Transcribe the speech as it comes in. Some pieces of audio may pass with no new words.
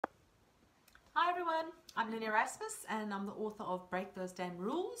everyone, I'm Lynn Erasmus and I'm the author of Break Those Damn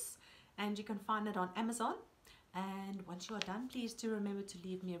Rules, and you can find it on Amazon. And once you are done, please do remember to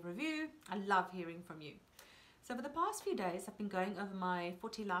leave me a review. I love hearing from you. So for the past few days I've been going over my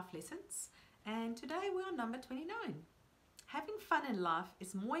 40 life lessons, and today we're on number 29. Having fun in life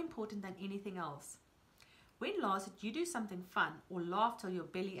is more important than anything else. When last did you do something fun or laugh till your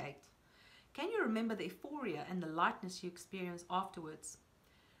belly ached? Can you remember the euphoria and the lightness you experienced afterwards?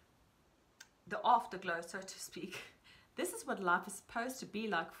 The afterglow, so to speak. This is what life is supposed to be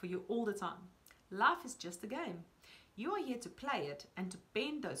like for you all the time. Life is just a game. You are here to play it and to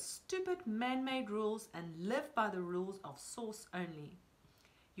bend those stupid man-made rules and live by the rules of source only.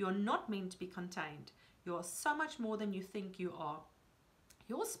 You are not meant to be contained. You are so much more than you think you are.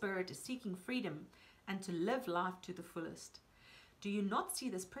 Your spirit is seeking freedom and to live life to the fullest. Do you not see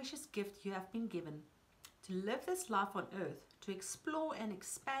this precious gift you have been given? To live this life on earth, to explore and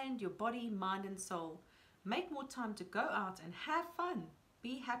expand your body, mind and soul. Make more time to go out and have fun,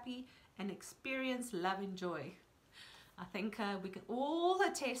 be happy and experience love and joy. I think we can all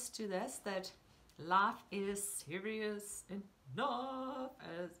attest to this, that life is serious enough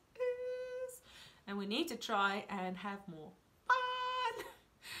as is, and we need to try and have more fun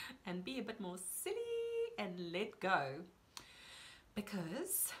and be a bit more silly and let go,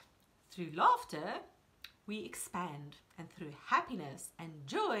 because through laughter we expand, and through happiness and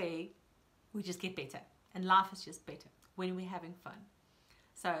joy we just get better, and life is just better when we're having fun.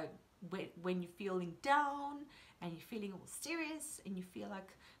 So when you're feeling down and you're feeling all serious and you feel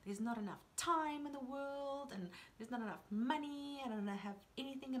like there's not enough time in the world and there's not enough money and I don't have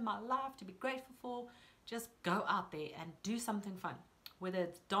anything in my life to be grateful for, just go out there and do something fun. Whether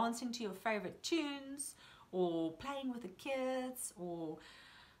it's dancing to your favorite tunes or playing with the kids or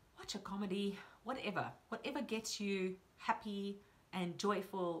watch a comedy, whatever gets you happy and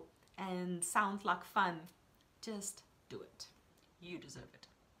joyful and sounds like fun, just do it. You deserve it.